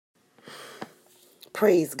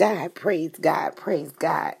Praise God, praise God, praise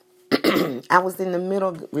God. I was in the middle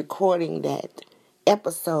of recording that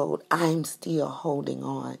episode, I'm Still Holding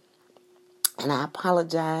On. And I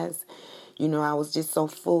apologize. I was just so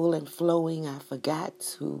full and flowing, I forgot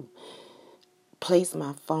to place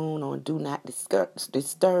my phone on Do Not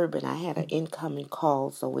Disturb, and I had an incoming call,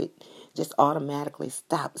 so it just automatically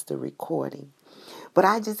stops the recording. But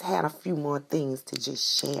I just had a few more things to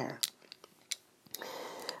just share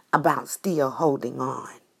about still holding on.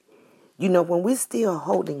 When we're still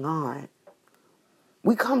holding on,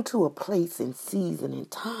 we come to a place in season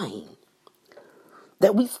and time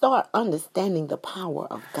that we start understanding the power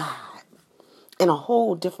of God in a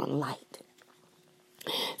whole different light.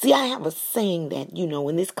 See, I have a saying that,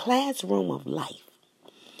 in this classroom of life,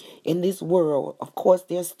 in this world, of course,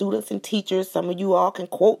 there's students and teachers. Some of you all can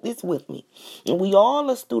quote this with me. And we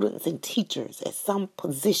all are students and teachers at some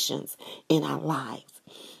positions in our lives.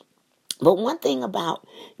 But one thing about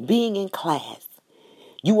being in class,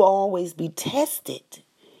 you will always be tested.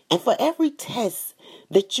 And for every test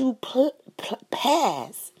that you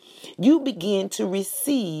pass, you begin to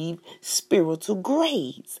receive spiritual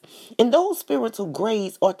grades. And those spiritual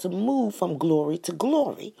grades are to move from glory to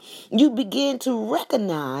glory. You begin to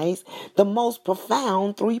recognize the most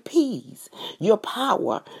profound 3 P's: your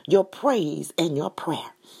power, your praise, and your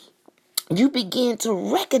prayer. You begin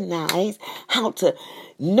to recognize how to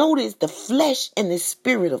notice the flesh and the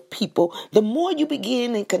spirit of people. The more you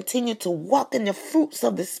begin and continue to walk in the fruits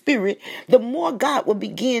of the Spirit, the more God will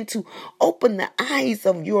begin to open the eyes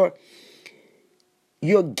of your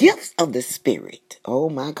gifts of the Spirit. Oh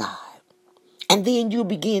my God. And then you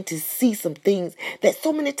begin to see some things that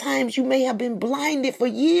so many times you may have been blinded for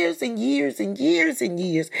years and years and years and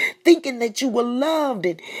years, thinking that you were loved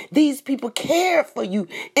and these people cared for you,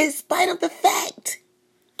 in spite of the fact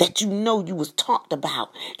that you was talked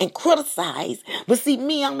about and criticized. But see,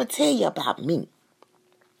 I'm going to tell you about me.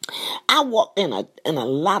 I walked in a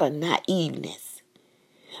lot of naiveness.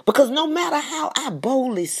 Because no matter how I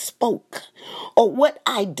boldly spoke or what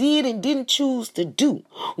I did and didn't choose to do,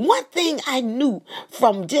 one thing I knew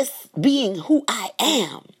from just being who I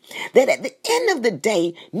am, that at the end of the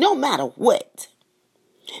day, no matter what,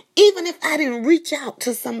 even if I didn't reach out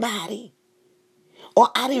to somebody or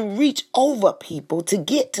I didn't reach over people to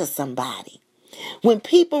get to somebody, when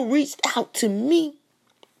people reached out to me,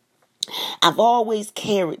 I've always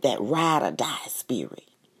carried that ride or die spirit.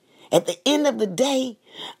 At the end of the day,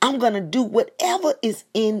 I'm going to do whatever is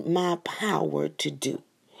in my power to do.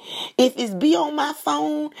 If it's be on my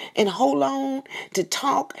phone and hold on to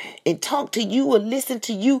talk to you or listen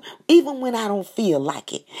to you, even when I don't feel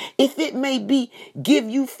like it. If it may be give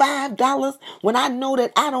you $5 when I know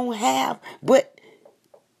that I don't have but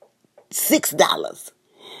 $6.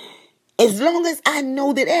 As long as I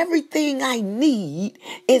know that everything I need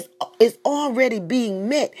is already being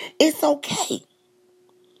met, it's okay.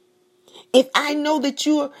 If I know that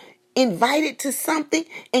you're invited to something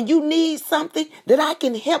and you need something that I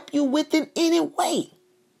can help you with in any way.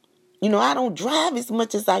 I don't drive as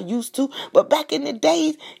much as I used to, but back in the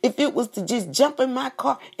days, if it was to just jump in my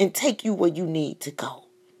car and take you where you need to go,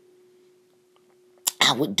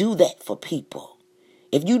 I would do that for people.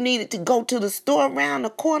 If you needed to go to the store around the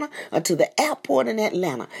corner or to the airport in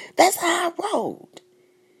Atlanta, that's how I rode.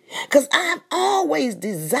 Because I've always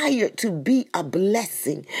desired to be a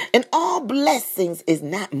blessing. And all blessings is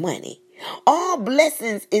not money. All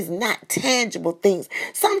blessings is not tangible things.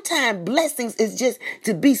 Sometimes blessings is just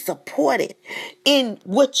to be supported in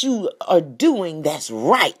what you are doing that's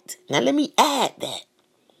right. Now let me add that.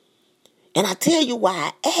 And I tell you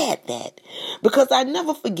why I add that. Because I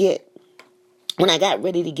never forget when I got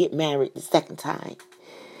ready to get married the second time.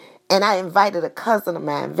 And I invited a cousin of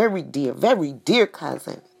mine, very dear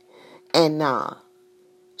cousin. And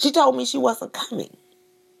she told me she wasn't coming.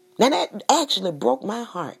 Now that actually broke my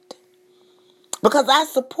heart. Because I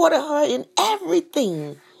supported her in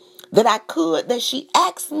everything that I could, that she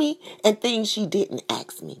asked me, and things she didn't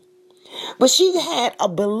ask me. But she had a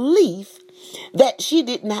belief that she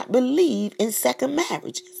did not believe in second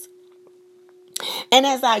marriages. And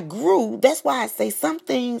as I grew, that's why I say some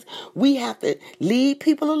things we have to leave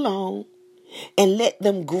people alone and let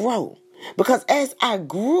them grow. Because as I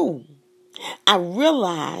grew, I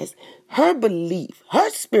realized her belief, her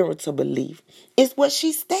spiritual belief, is what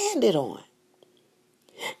she standed on.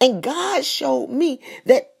 And God showed me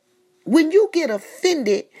that when you get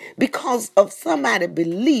offended because of somebody's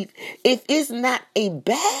belief, if it's not a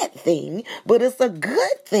bad thing, but it's a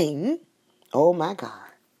good thing, oh my God.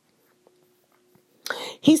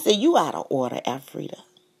 He said, you out of order, Alfreda.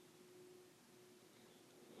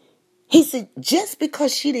 He said, just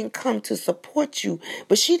because she didn't come to support you,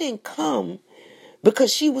 but she didn't come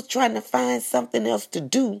because she was trying to find something else to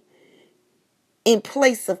do in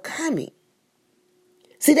place of coming.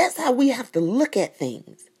 See, that's how we have to look at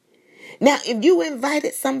things. Now, if you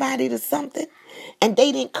invited somebody to something and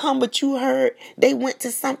they didn't come, but you heard they went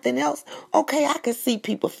to something else, okay, I can see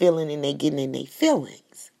people feeling and they getting in their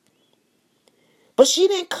feelings. But she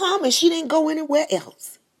didn't come and she didn't go anywhere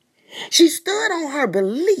else. She stood on her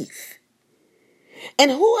belief.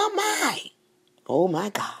 And who am I? Oh my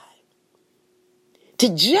God.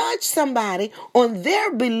 To judge somebody on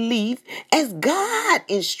their belief as God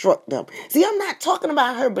instruct them. See, I'm not talking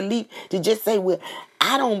about her belief to just say, well,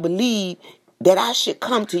 I don't believe that I should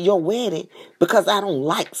come to your wedding because I don't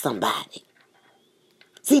like somebody.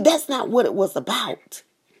 See, that's not what it was about.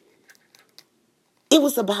 It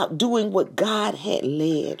was about doing what God had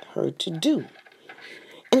led her to do.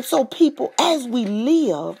 And so people, as we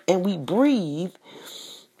live and we breathe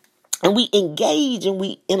and we engage and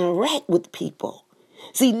we interact with people,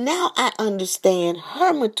 see, now I understand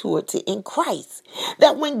her maturity in Christ.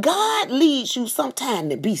 That when God leads you sometime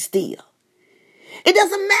to be still. It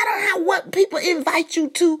doesn't matter what people invite you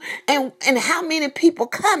to and how many people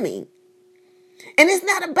coming. And it's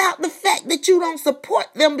not about the fact that you don't support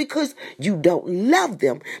them because you don't love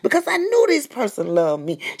them. Because I knew this person loved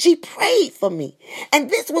me. She prayed for me. And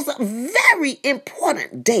this was a very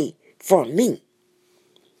important day for me.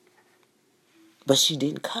 But she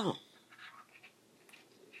didn't come.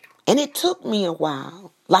 And it took me a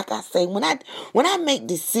while. Like I say, when I make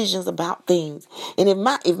decisions about things, and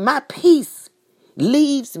if my peace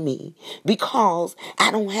leaves me because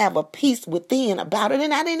I don't have a peace within about it,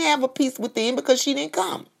 and I didn't have a peace within because she didn't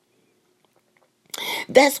come,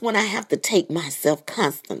 that's when I have to take myself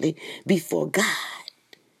constantly before God.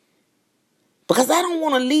 Because I don't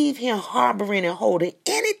want to leave here harboring and holding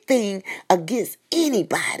anything against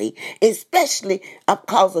anybody, especially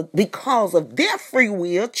because of their free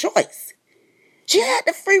will choice. She had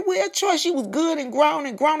the free will choice. She was good and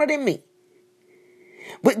growner than me.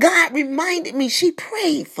 But God reminded me, she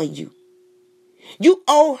prayed for you. You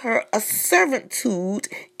owe her a servitude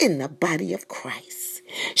in the body of Christ.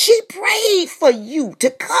 She prayed for you to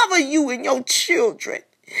cover you and your children.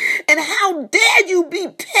 And how dare you be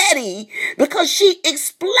petty because she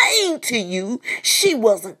explained to you she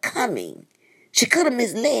wasn't coming. She could have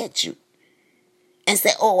misled you and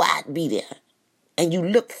said, oh, I'd be there. And you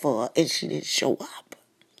looked for her and she didn't show up.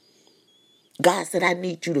 God said, I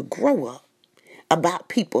need you to grow up about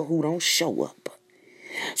people who don't show up.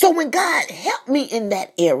 So when God helped me in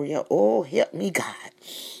that area, oh, help me, God,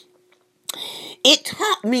 it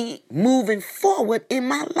taught me moving forward in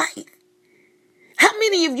my life. How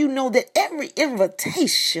many of you know that every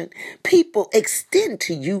invitation people extend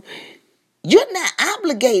to you, you're not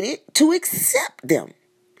obligated to accept them,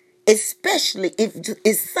 especially if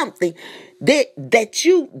it's something that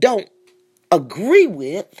you don't agree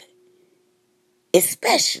with,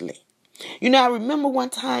 especially. You know, I remember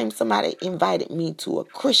one time somebody invited me to a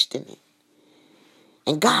christening,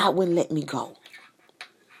 and God wouldn't let me go.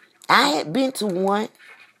 I had been to one,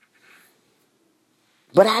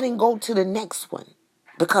 but I didn't go to the next one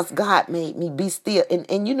because God made me be still.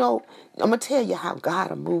 And you know, I'm going to tell you how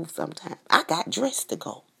God will move sometimes. I got dressed to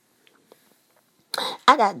go.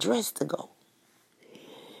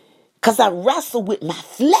 Because I wrestle with my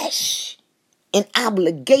flesh and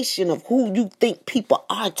obligation of who you think people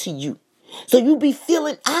are to you. So you be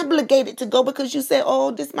feeling obligated to go because you say,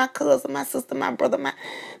 oh, this my cousin, my sister, my brother,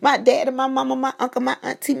 my dad, my mama, my uncle, my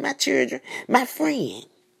auntie, my children, my friend.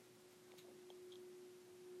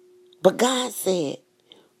 But God said,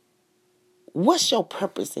 what's your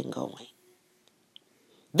purpose in going?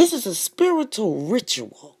 This is a spiritual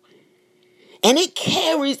ritual. And it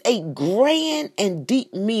carries a grand and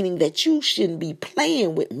deep meaning that you shouldn't be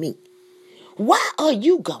playing with me. Why are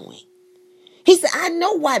you going? He said, I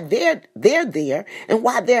know why they're there and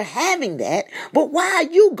why they're having that, but why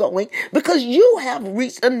are you going? Because you have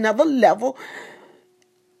reached another level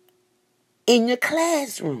in your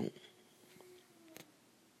classroom.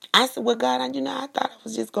 I said, well, God, I thought I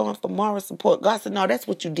was just going for moral support. God said, no, that's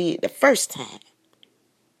what you did the first time.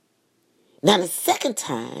 Now, the second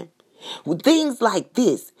time, with things like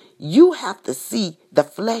this, you have to see the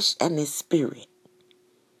flesh and the spirit.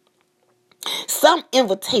 Some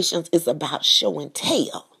invitations is about show and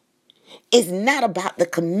tell. It's not about the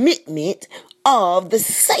commitment of the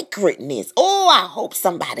sacredness. Oh, I hope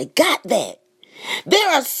somebody got that. There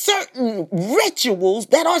are certain rituals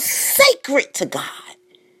that are sacred to God.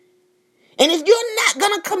 And if you're not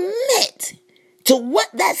going to commit to what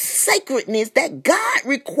that sacredness that God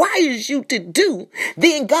requires you to do,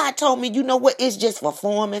 then God told me, you know what, it's just for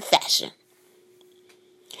form and fashion.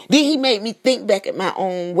 Then he made me think back at my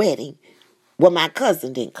own wedding where my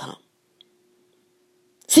cousin didn't come.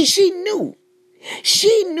 See, she knew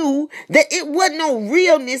that it wasn't no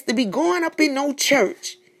realness to be going up in no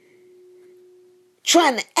church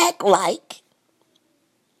trying to act like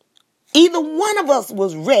either one of us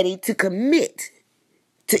was ready to commit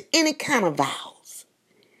to any kind of vows.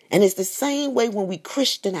 And it's the same way when we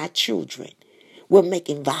Christian our children, we're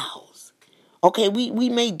making vows. Okay, we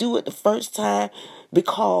may do it the first time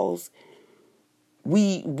because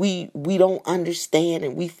we don't understand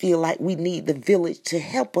and we feel like we need the village to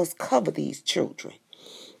help us cover these children.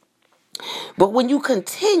 But when you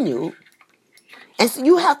continue, and so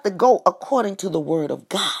you have to go according to the word of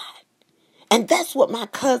God. And that's what my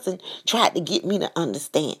cousin tried to get me to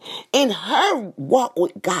understand. In her walk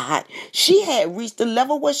with God, she had reached a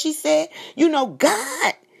level where she said, you know,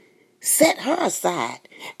 God set her aside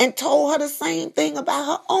and told her the same thing about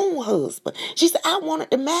her own husband. She said, I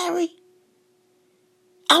wanted to marry.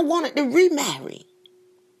 I wanted to remarry.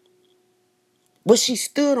 But she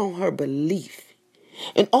stood on her belief.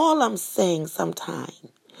 And all I'm saying sometimes,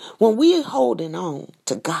 when we're holding on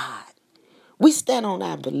to God, we stand on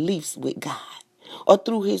our beliefs with God or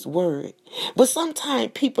through his word. But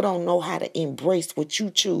sometimes people don't know how to embrace what you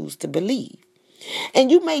choose to believe.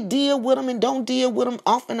 And you may deal with them and don't deal with them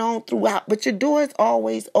off and on throughout, but your door is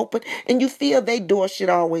always open and you feel their door should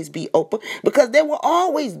always be open because there will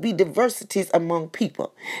always be diversities among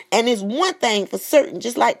people. And it's one thing for certain,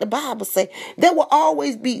 just like the Bible say, there will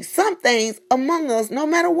always be some things among us no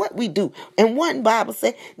matter what we do. And one Bible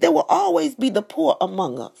say, there will always be the poor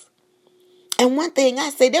among us. And one thing I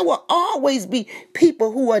say, there will always be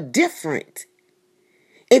people who are different.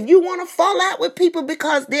 If you want to fall out with people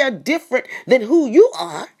because they're different than who you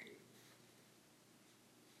are,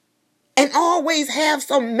 and always have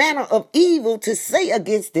some manner of evil to say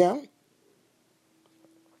against them,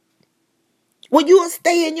 well, you will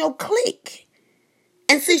stay in your clique.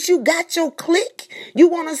 And since you got your clique, you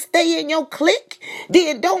want to stay in your clique,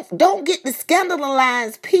 then don't get the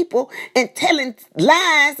scandalized people and telling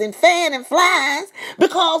lies and fanning flies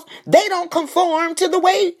because they don't conform to the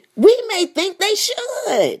way we may think they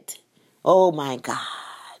should. Oh my God.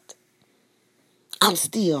 I'm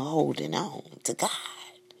still holding on to God.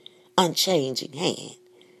 Unchanging hand.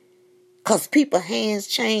 Because people's hands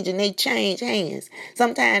change and they change hands.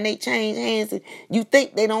 Sometimes they change hands and you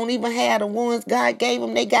think they don't even have the ones God gave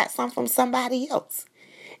them. They got some from somebody else.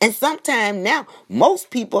 And sometimes now,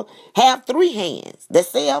 most people have 3 hands. The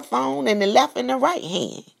cell phone and the left and the right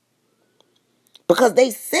hand. Because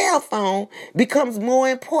their cell phone becomes more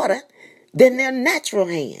important than their natural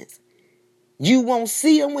hands. You won't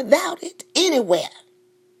see them without it anywhere.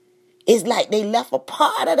 It's like they left a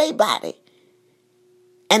part of their body.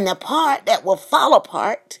 And the part that will fall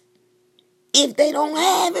apart if they don't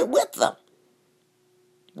have it with them.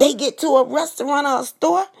 They get to a restaurant or a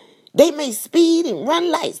store, they may speed and run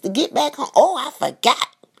lights to get back home. Oh, I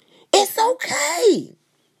forgot. It's okay.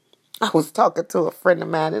 I was talking to a friend of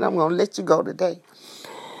mine, and I'm going to let you go today.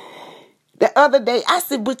 The other day, I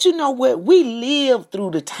said, but you know what? We lived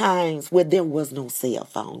through the times where there was no cell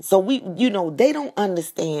phone. So they don't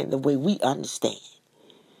understand the way we understand.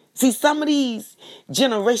 See, some of these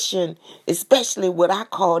generation, especially what I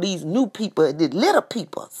call these new people, the little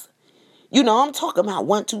peoples. You know, I'm talking about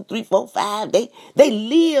 1, 2, 3, 4, 5. They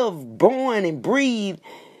live, born, and breathe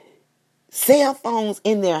cell phones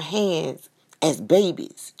in their hands as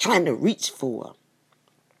babies, trying to reach for them.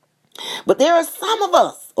 But there are some of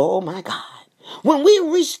us, oh my God, when we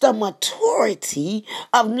reach the maturity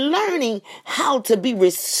of learning how to be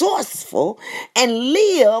resourceful and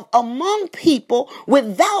live among people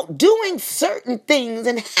without doing certain things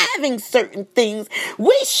and having certain things,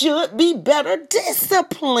 we should be better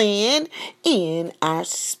disciplined in our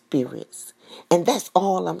spirits. And that's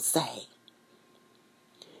all I'm saying.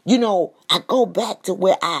 You know, I go back to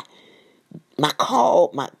where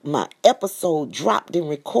my episode dropped in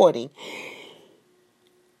recording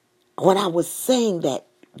when I was saying that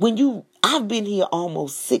I've been here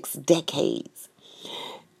almost 6 decades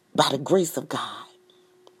by the grace of God.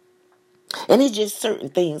 And it's just certain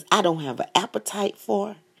things I don't have an appetite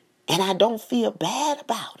for and I don't feel bad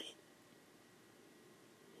about it.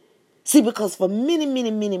 See, because for many, many,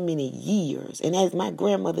 many, many years, and as my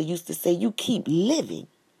grandmother used to say, you keep living.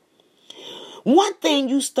 One thing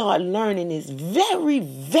you start learning is very,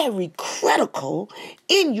 very critical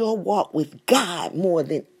in your walk with God more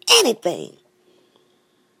than anything.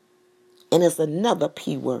 And it's another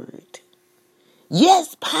P word.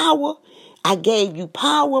 Yes, power. I gave you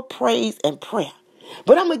power, praise, and prayer.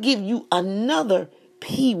 But I'm going to give you another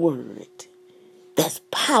P word that's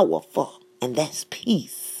powerful, and that's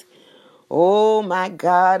peace. Oh my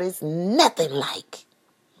God, it's nothing like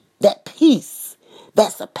that peace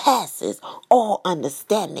that surpasses all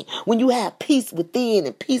understanding. When you have peace within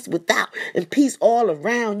and peace without and peace all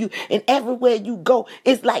around you and everywhere you go,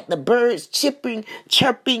 it's like the birds chirping,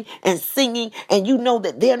 and singing, and you know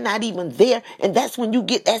that they're not even there. And that's when you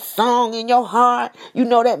get that song in your heart, you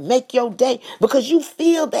know, that make your day, because you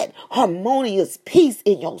feel that harmonious peace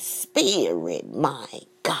in your spirit. My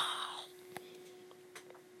God.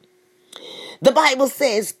 The Bible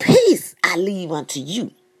says, peace I leave unto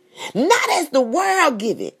you, not as the world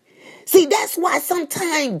give it. See, that's why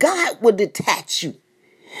sometimes God will detach you.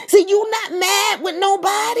 See, you're not mad with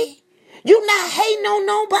nobody. You're not hating on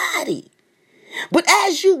nobody. But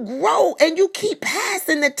as you grow and you keep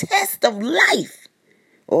passing the test of life,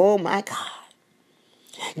 oh my God,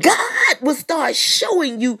 God will start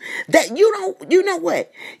showing you that you know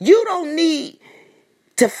what? You don't need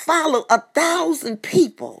to follow 1,000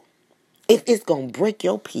 people if it's going to break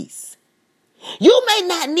your peace. You may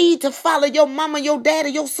not need to follow your mama, your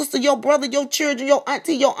daddy, your sister, your brother, your children, your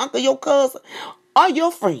auntie, your uncle, your cousin, or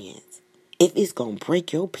your friends if it's going to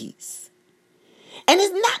break your peace. And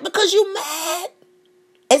it's not because you're mad.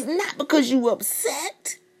 It's not because you're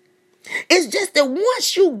upset. It's just that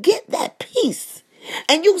once you get that peace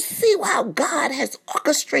and you see how God has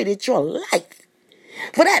orchestrated your life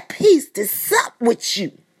for that peace to sup with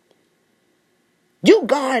you, you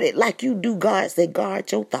guard it like you do God say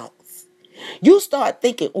guard your thoughts. You start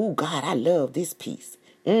thinking, oh, God, I love this peace.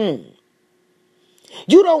 You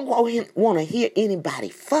don't want to hear anybody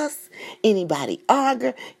fuss, anybody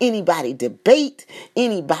argue, anybody debate,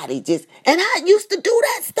 anybody just... And I used to do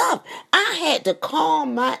that stuff. I had to call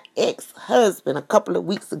my ex-husband a couple of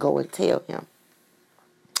weeks ago and tell him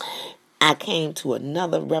I came to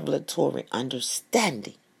another revelatory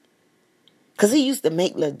understanding. Because he used to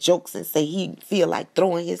make little jokes and say he'd feel like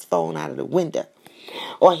throwing his phone out of the window.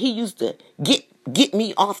 Or he used to get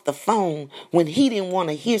me off the phone when he didn't want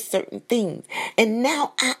to hear certain things. And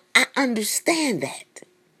now I understand that.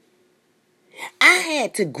 I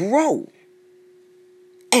had to grow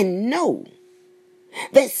and know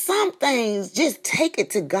that some things just take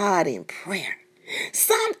it to God in prayer.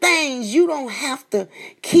 Some things you don't have to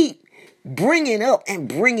keep bringing up and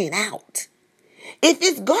bringing out. If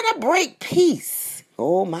it's going to break peace,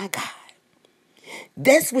 oh my God,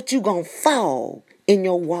 that's what you're going to fall in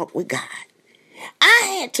your walk with God.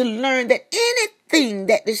 I had to learn that anything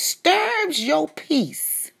that disturbs your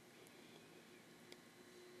peace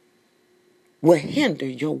will hinder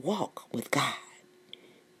your walk with God.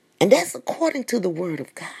 And that's according to the word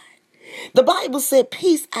of God. The Bible said,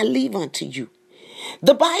 peace I leave unto you.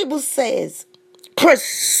 The Bible says,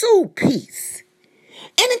 pursue peace.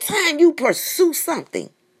 Anytime you pursue something,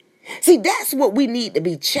 see, that's what we need to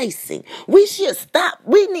be chasing. We should stop.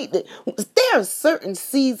 There are certain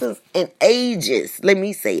seasons and ages, let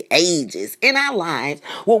me say ages, in our lives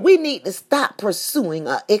where we need to stop pursuing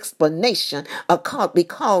an explanation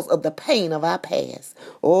because of the pain of our past.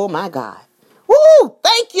 Oh, my God. Woo!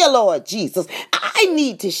 Thank you, Lord Jesus. I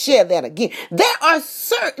need to share that again. There are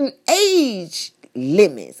certain age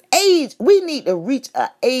limits. We need to reach an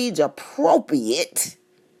age appropriate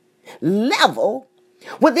level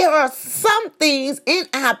where there are some things in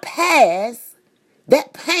our past,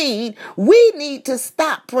 that pain, we need to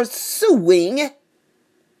stop pursuing,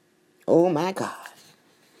 oh my God,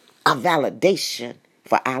 a validation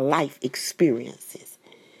for our life experiences.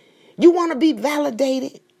 You want to be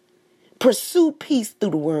validated? Pursue peace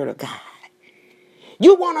through the word of God.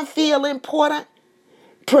 You want to feel important?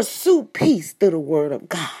 Pursue peace through the word of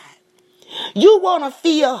God. You want to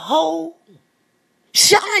feel whole?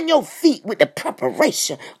 Shine your feet with the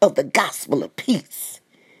preparation of the gospel of peace.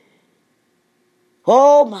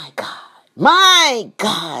 Oh my God, my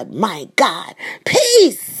God, my God.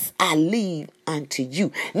 Peace I leave unto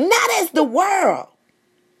you, not as the world.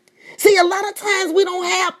 See, a lot of times we don't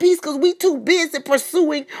have peace because we too busy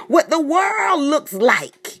pursuing what the world looks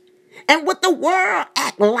like. And what the world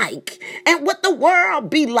act like. And what the world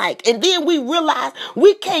be like. And then we realize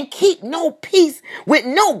we can't keep no peace with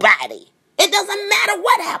nobody. It doesn't matter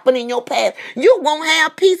what happened in your past. You won't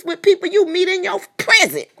have peace with people you meet in your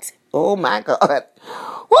present. Oh my God.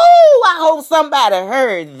 Woo! I hope somebody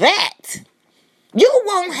heard that. You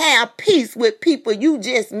won't have peace with people you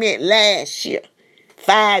just met last year,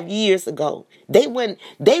 5 years ago. They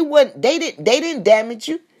didn't damage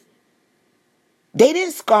you. They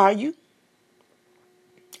didn't scar you.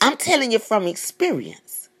 I'm telling you from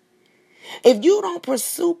experience. If you don't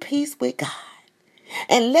pursue peace with God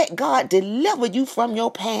and let God deliver you from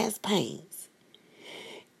your past pains,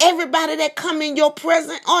 everybody that come in your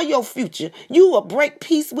present or your future, you will break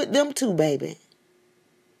peace with them too, baby.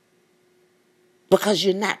 Because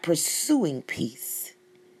you're not pursuing peace.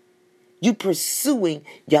 You're pursuing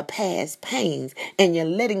your past pains and you're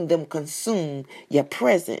letting them consume your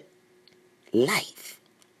present life,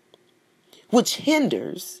 which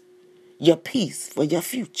hinders your peace for your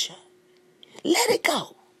future. Let it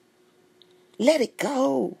go. Let it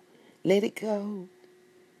go. Let it go.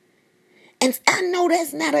 And I know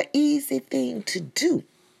that's not an easy thing to do.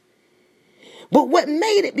 But what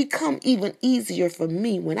made it become even easier for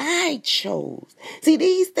me when I chose. See,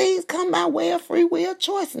 these things come by way of free will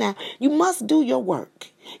choice now. You must do your work.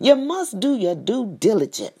 You must do your due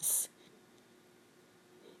diligence.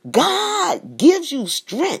 God gives you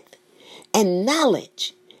strength and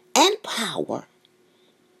knowledge and power.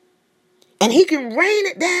 And he can rain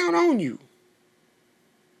it down on you.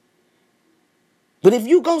 But if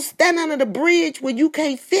you go stand under the bridge where you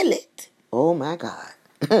can't feel it, oh my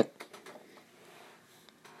God.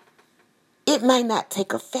 It might not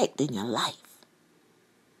take effect in your life.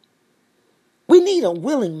 We need a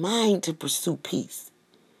willing mind to pursue peace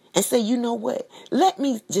and say, you know what? Let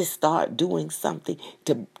me just start doing something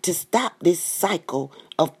to stop this cycle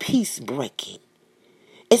of peace breaking,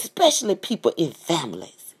 especially people in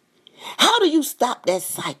families. How do you stop that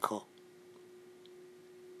cycle?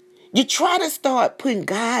 You try to start putting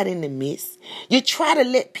God in the midst. You try to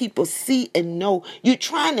let people see and know you're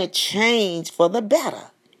trying to change for the better.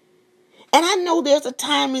 And I know there's a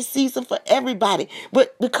time and season for everybody,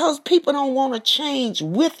 but because people don't want to change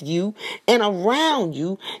with you and around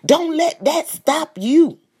you, don't let that stop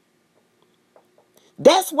you.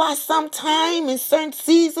 That's why sometimes in certain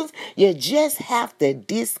seasons, you just have to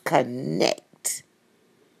disconnect.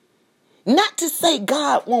 Not to say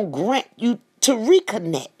God won't grant you to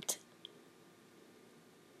reconnect.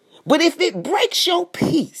 But if it breaks your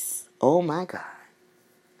peace, oh my God,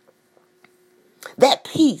 that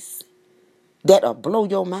peace that'll blow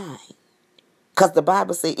your mind. Because the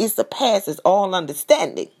Bible says it surpasses all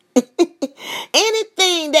understanding.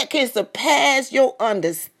 Anything that can surpass your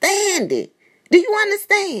understanding. Do you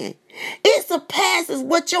understand? It surpasses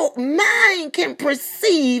what your mind can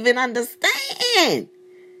perceive and understand.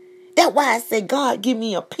 That's why I say, God, give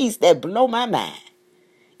me a peace that blow my mind.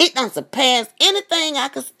 It done surpass anything I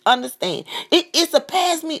could understand. It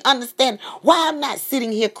surpassed me understanding why I'm not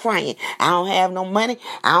sitting here crying. I don't have no money.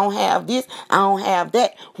 I don't have this. I don't have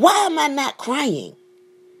that. Why am I not crying?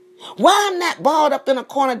 Why I'm not balled up in a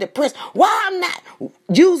corner depressed? Why I'm not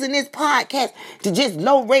using this podcast to just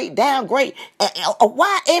low rate, downgrade? Or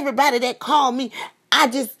why everybody that call me, I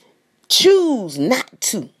just choose not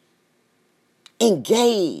to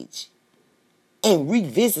engage in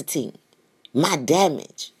revisiting my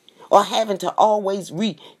damage or having to always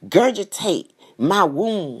regurgitate my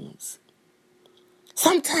wounds.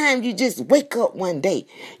 Sometimes you just wake up one day,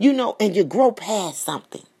 and you grow past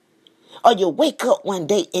something. Or you wake up one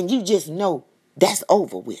day and you just know that's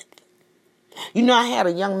over with. I had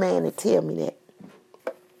a young man to tell me that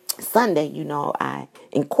Sunday, I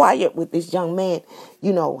inquired with this young man,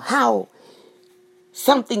 how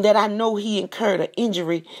something that I know he incurred an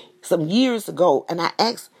injury some years ago. And I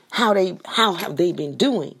asked how have they been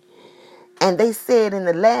doing? And they said in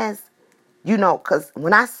the last, because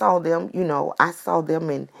when I saw them, I saw them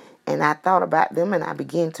and I thought about them and I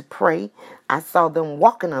began to pray. I saw them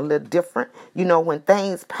walking a little different. When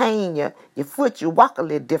things pain your foot, you walk a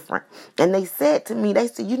little different. And they said to me,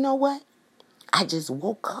 you know what? I just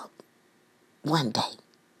woke up one day,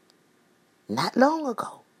 not long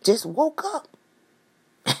ago, just woke up.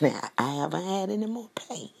 And I haven't had any more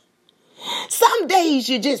pain. Some days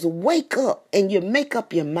you just wake up and you make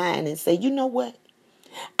up your mind and say, you know what?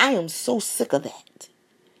 I am so sick of that.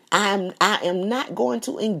 I am not going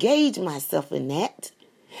to engage myself in that.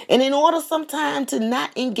 And in order sometimes to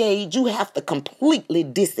not engage, you have to completely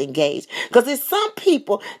disengage. Because there's some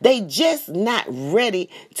people, they just not ready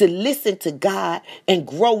to listen to God and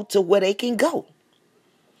grow to where they can go.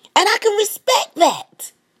 And I can respect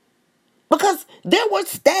that. Because there were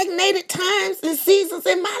stagnated times and seasons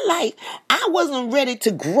in my life. I wasn't ready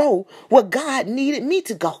to grow where God needed me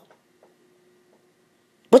to go.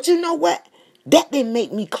 But you know what? That didn't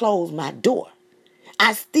make me close my door.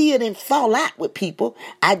 I still didn't fall out with people.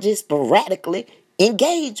 I just sporadically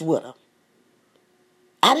engaged with them.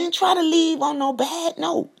 I didn't try to leave on no bad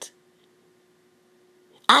note.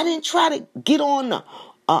 I didn't try to get on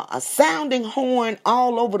a sounding horn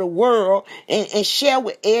all over the world and share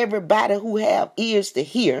with everybody who have ears to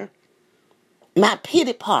hear My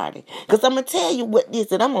pity party. Because I'm going to tell you what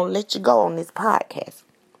this, and I'm going to let you go on this podcast.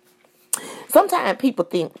 Sometimes people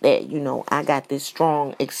think that, I got this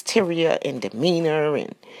strong exterior and demeanor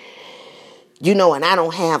and, and I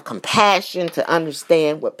don't have compassion to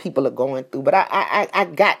understand what people are going through. But I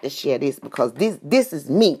got to share this because this is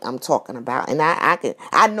me I'm talking about. And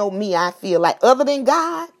I know me, I feel like other than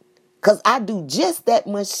God, because I do just that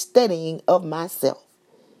much studying of myself.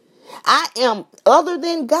 Other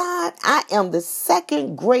than God, I am the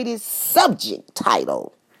second greatest subject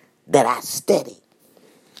title that I study.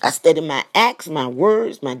 I study my acts, my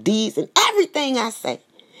words, my deeds, and everything I say.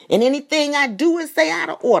 And anything I do and say out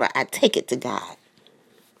of order, I take it to God.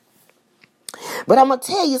 But I'm going to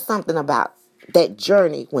tell you something about that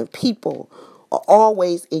journey when people are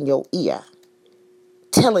always in your ear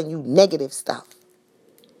telling you negative stuff.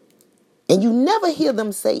 And you never hear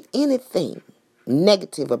them say anything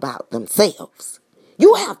negative about themselves.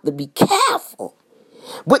 You have to be careful.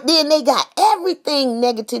 But then they got everything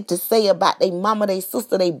negative to say about their mama, their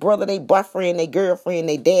sister, their brother, their boyfriend, their girlfriend,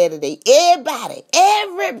 their daddy, everybody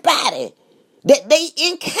that they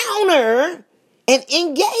encounter and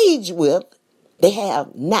engage with, they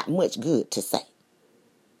have not much good to say.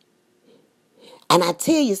 And I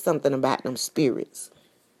tell you something about them spirits.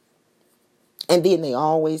 And then they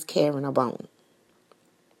always carrying a bone.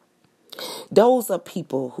 Those are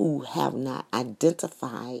people who have not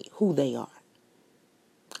identified who they are.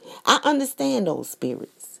 I understand those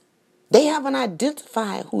spirits. They haven't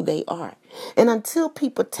identified who they are. And until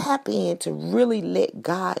people tap in to really let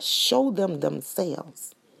God show them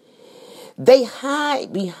themselves, they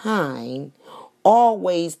hide behind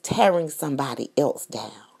always tearing somebody else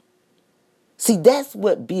down. See, that's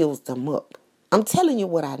what builds them up. I'm telling you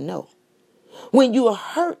what I know. When you're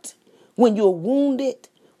hurt, when you're wounded,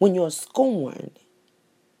 when you're scorned,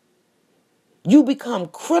 you become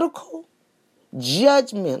critical,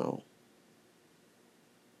 judgmental,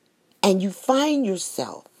 and you find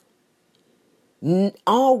yourself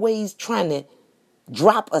always trying to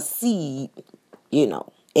drop a seed,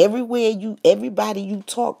 everybody you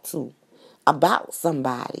talk to about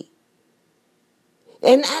somebody.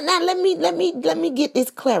 And now let me get this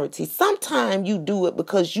clarity. Sometimes you do it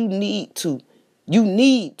because you need to. You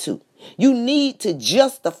need to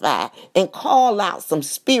justify and call out some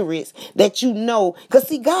spirits that you know. Because,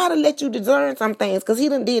 see, God will let you discern some things because he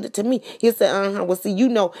done did it to me. He said, well, see,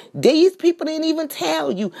 these people didn't even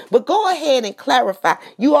tell you. But go ahead and clarify.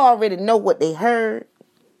 You already know what they heard.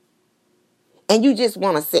 And you just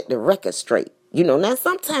want to set the record straight. Now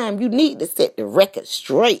sometimes you need to set the record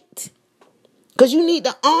straight. Because you need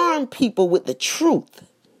to arm people with the truth.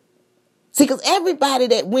 See, because everybody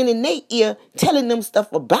that went in their ear telling them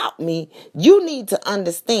stuff about me, you need to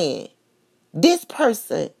understand this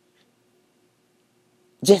person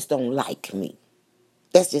just don't like me.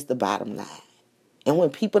 That's just the bottom line. And when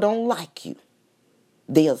people don't like you,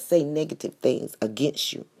 they'll say negative things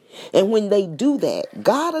against you. And when they do that,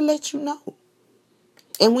 God will let you know.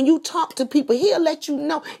 And when you talk to people, he'll let you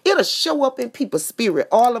know. It'll show up in people's spirit.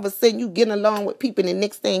 All of a sudden, you getting along with people, and the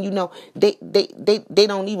next thing you know, they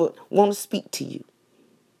don't even want to speak to you.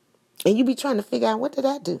 And you be trying to figure out, what did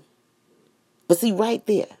I do? But see, right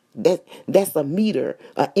there, that's a meter,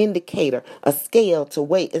 an indicator, a scale to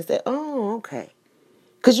wait and say, oh, okay.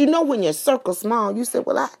 Because when your circle's small, you say,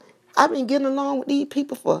 well, I've been getting along with these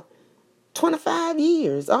people for 25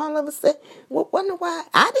 years. All of a sudden, wonder why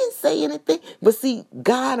I didn't say anything. But see,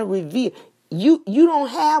 God will reveal. You don't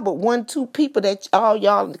have but 1-2 people that all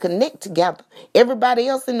y'all connect together. Everybody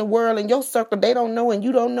else in the world in your circle, they don't know, and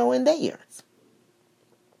you don't know in theirs.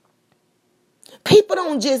 People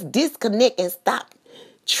don't just disconnect and stop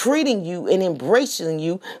treating you and embracing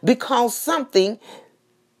you because something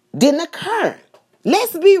didn't occur.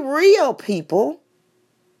 Let's be real, people.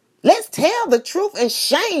 Let's tell the truth and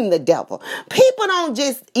shame the devil. People don't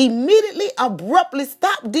just immediately, abruptly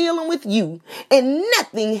stop dealing with you and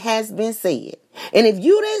nothing has been said. And if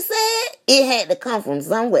you didn't say it, it had to come from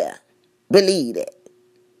somewhere. Believe it.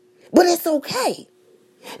 But it's okay.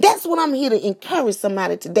 That's what I'm here to encourage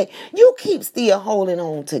somebody today. You keep still holding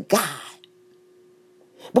on to God.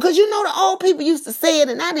 Because the old people used to say it,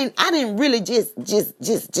 and I didn't really just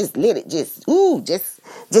let it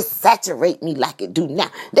just saturate me like it do now.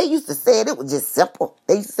 They used to say it was just simple.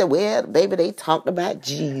 They used to say, well, baby, they talked about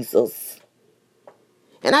Jesus.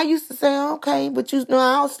 And I used to say, okay, but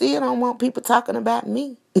I still don't want people talking about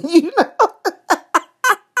me.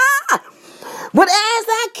 But as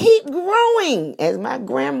I keep growing, as my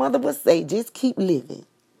grandmother would say, just keep living.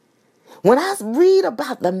 When I read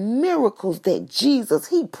about the miracles that Jesus,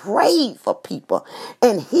 he prayed for people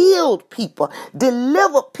and healed people,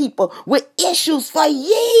 delivered people with issues for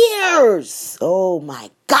years. Oh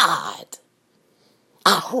my God.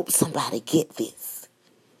 I hope somebody get this.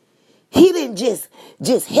 He didn't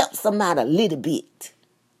just help somebody a little bit.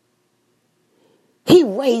 He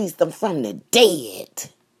raised them from the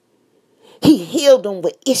dead. He healed them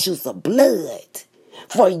with issues of blood.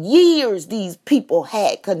 For years, these people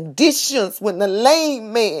had conditions when the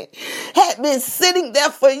lame man had been sitting there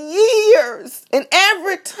for years. And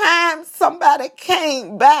every time somebody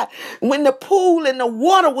came by, when the pool and the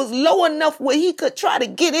water was low enough where he could try to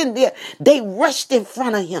get in there, they rushed in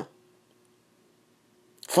front of him.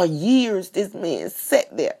 For years, this man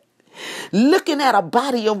sat there looking at a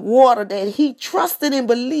body of water that he trusted and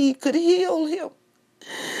believed could heal him.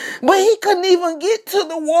 But he couldn't even get to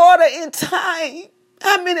the water in time.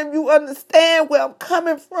 How many of you understand where I'm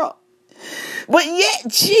coming from? But yet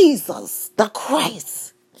Jesus, the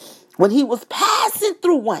Christ, when he was passing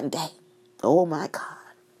through one day, oh my God,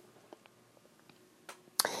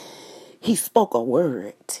 he spoke a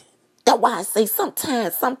word. That's why I say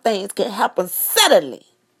sometimes some things can happen suddenly.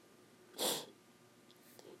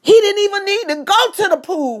 He didn't even need to go to the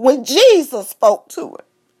pool when Jesus spoke to him.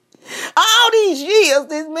 All these years,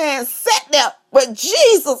 this man sat there, but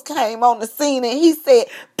Jesus came on the scene and he said,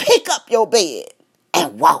 pick up your bed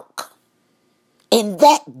and walk. And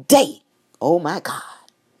that day, oh my God,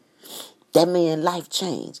 that man's life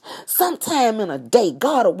changed. Sometime in a day,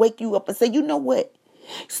 God will wake you up and say, you know what?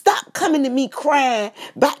 Stop coming to me crying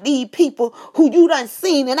about these people who you done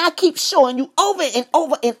seen, and I keep showing you over and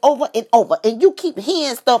over and over and over, and you keep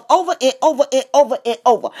hearing stuff over and over and over and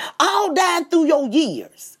over, all down through your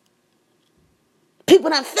years. People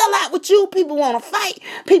done fell out with you. People want to fight.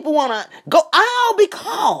 People want to go, all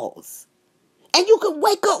because. And you could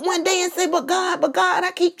wake up one day and say, but God,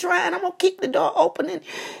 I keep trying. I'm going to keep the door open.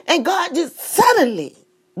 And God just suddenly,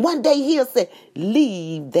 one day he'll say,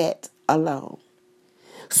 leave that alone.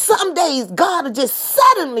 Some days God will just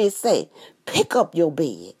suddenly say, pick up your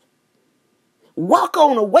bed. Walk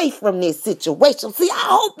on away from this situation. See, I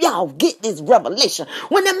hope y'all get this revelation.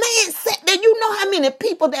 When the man sat there, you know how many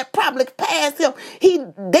people that probably passed him,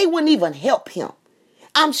 they wouldn't even help him.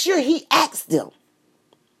 I'm sure he asked them.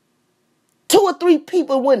 2 or 3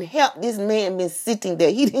 people wouldn't help this man been sitting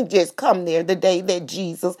there. He didn't just come there the day that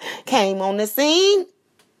Jesus came on the scene.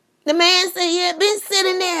 The man said he had been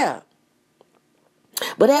sitting there.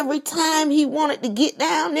 But every time he wanted to get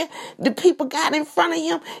down there, the people got in front of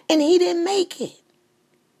him and he didn't make it.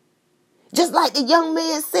 Just like the young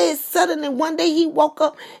man said, suddenly one day he woke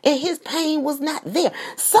up and his pain was not there.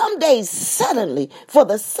 Some days suddenly, for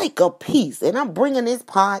the sake of peace, and I'm bringing this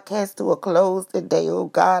podcast to a close today. Oh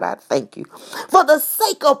God, I thank you. For the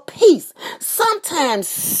sake of peace, sometimes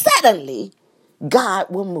suddenly God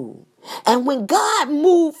will move. And when God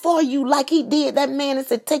moved for you like he did that man and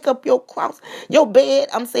said, take up your cross, your bed,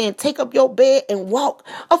 I'm saying take up your bed and walk.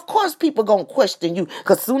 Of course people going to question you,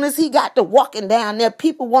 because soon as he got to walking down there,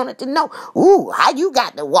 people wanted to know, ooh, how you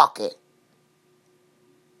got to walk it?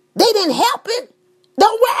 They didn't help him.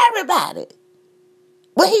 Don't worry about it.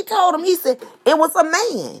 But he told him, he said, it was a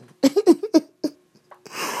man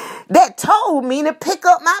that told me to pick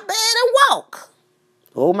up my bed and walk.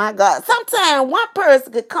 Oh my God. Sometimes one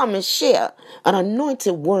person could come and share an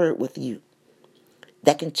anointed word with you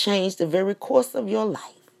that can change the very course of your life.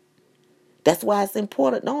 That's why it's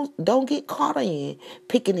important. Don't get caught in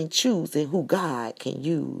picking and choosing who God can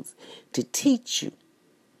use to teach you.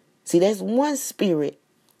 See, that's one spirit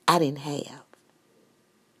I didn't have.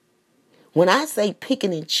 When I say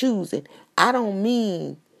picking and choosing, I don't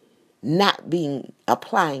mean not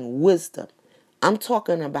applying wisdom. I'm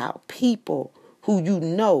talking about people who you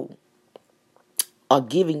know are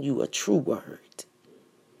giving you a true word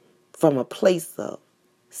from a place of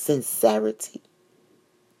sincerity.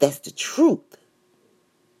 That's the truth.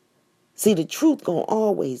 See, the truth gonna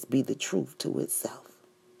always be the truth to itself.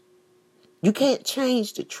 You can't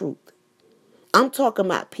change the truth. I'm talking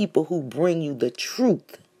about people who bring you the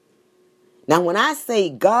truth. Now, when I say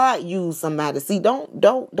God used somebody, see,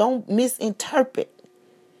 don't misinterpret.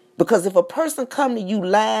 Because if a person come to you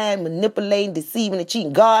lying, manipulating, deceiving, and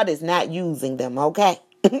cheating, God is not using them, okay?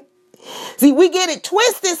 See, we get it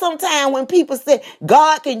twisted sometimes when people say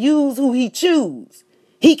God can use who he choose.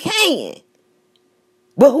 He can.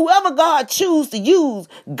 But whoever God choose to use,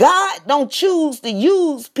 God don't choose to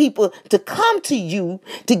use people to come to you,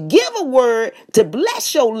 to give a word, to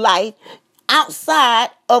bless your life outside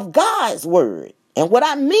of God's word. And what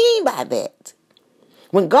I mean by that,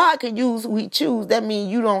 when God can use who he choose, that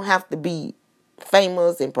means you don't have to be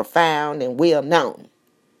famous and profound and well known.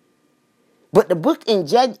 But the book in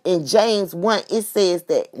James 1, it says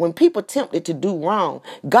that when people tempted to do wrong,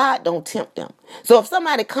 God don't tempt them. So if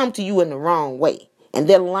somebody come to you in the wrong way, and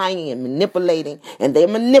they're lying and manipulating and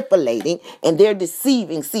they're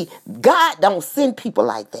deceiving, see, God don't send people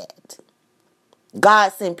like that.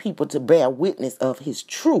 God sent people to bear witness of his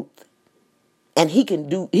truth. And he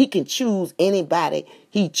can choose anybody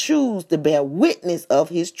he chooses to bear witness of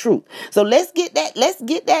his truth. So let's get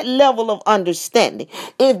that level of understanding.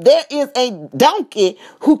 If there is a donkey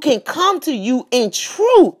who can come to you in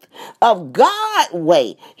truth of God's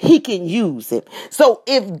way, he can use it. So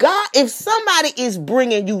if somebody is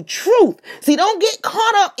bringing you truth, see, don't get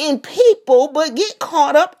caught up in people, but get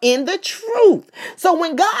caught up in the truth. So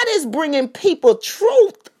when God is bringing people,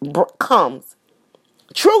 truth comes.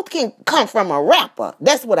 Truth can come from a rapper.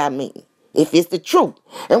 That's what I mean. If it's the truth.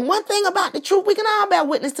 And one thing about the truth, we can all bear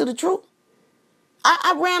witness to the truth.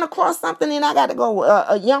 I ran across something and I got to go.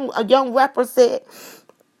 A young rapper said,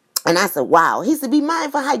 and I said, wow. He said, be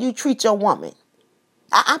mindful how you treat your woman.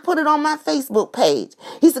 I put it on my Facebook page.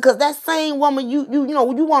 He said, because that same woman you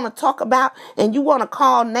want to talk about and you want to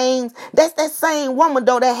call names, that's that same woman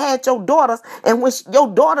though that had your daughters, and when your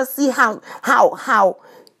daughters see how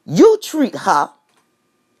you treat her,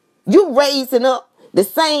 you raising up the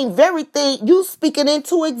same very thing, you speaking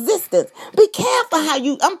into existence. Be careful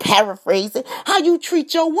I'm paraphrasing, how you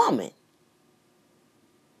treat your woman.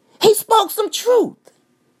 He spoke some truth.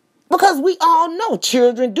 Because we all know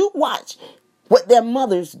children do watch what their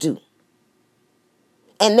mothers do.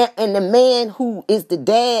 And the man who is the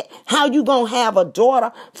dad, how you going to have a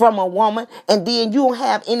daughter from a woman and then you don't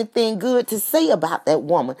have anything good to say about that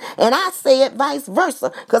woman? And I say it vice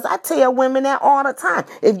versa, because I tell women that all the time.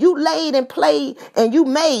 If you laid and played and you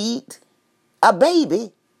made a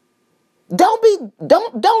baby, don't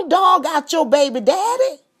dog out your baby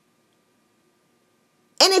daddy.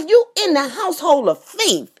 And if you in the household of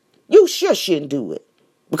faith, you sure shouldn't do it.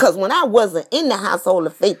 Because when I wasn't in the household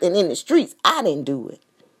of faith and in the streets, I didn't do it.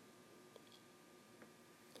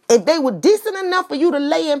 If they were decent enough for you to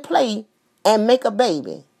lay and play and make a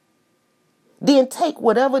baby, then take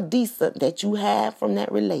whatever decent that you have from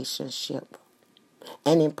that relationship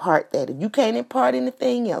and impart that. If you can't impart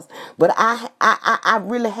anything else. But I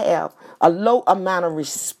really have a low amount of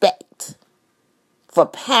respect for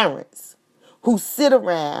parents who sit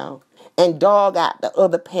around and dog out the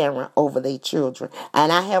other parent over their children.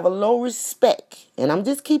 And I have a low respect, and I'm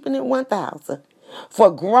just keeping it 1,000,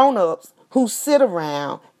 for grown-ups who sit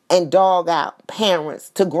around and dog out parents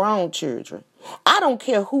to grown children. I don't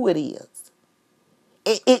care who it is.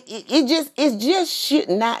 It just should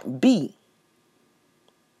not be.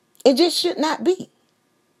 It just should not be.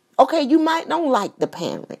 Okay, you might not like the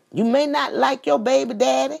parent. You may not like your baby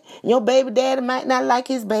daddy. Your baby daddy might not like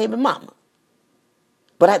his baby mama.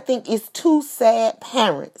 But I think it's two sad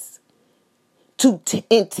parents to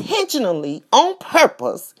intentionally, on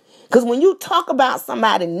purpose, because when you talk about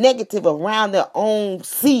somebody negative around their own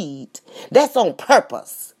seed, that's on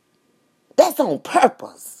purpose. That's on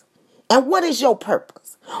purpose. And what is your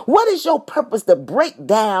purpose? What is your purpose to break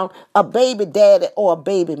down a baby daddy or a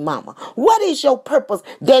baby mama? What is your purpose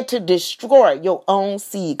there to destroy your own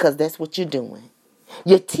seed? Because that's what you're doing.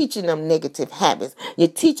 You're teaching them negative habits. You're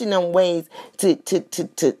teaching them ways to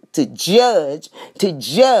judge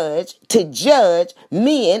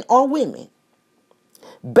men or women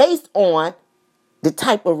based on the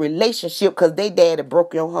type of relationship, because they daddy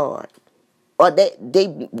broke your heart or they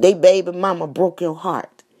baby mama broke your heart.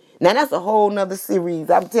 Now, that's a whole nother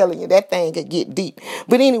series. I'm telling you, that thing could get deep.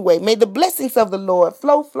 But anyway, may the blessings of the Lord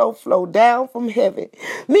flow down from heaven.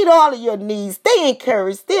 Meet all of your needs. Stay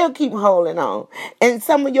encouraged. Still keep holding on. And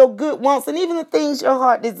some of your good wants and even the things your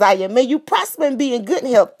heart desire. May you prosper and be in good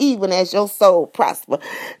health, even as your soul prosper.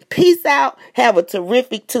 Peace out. Have a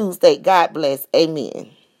terrific Tuesday. God bless.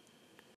 Amen.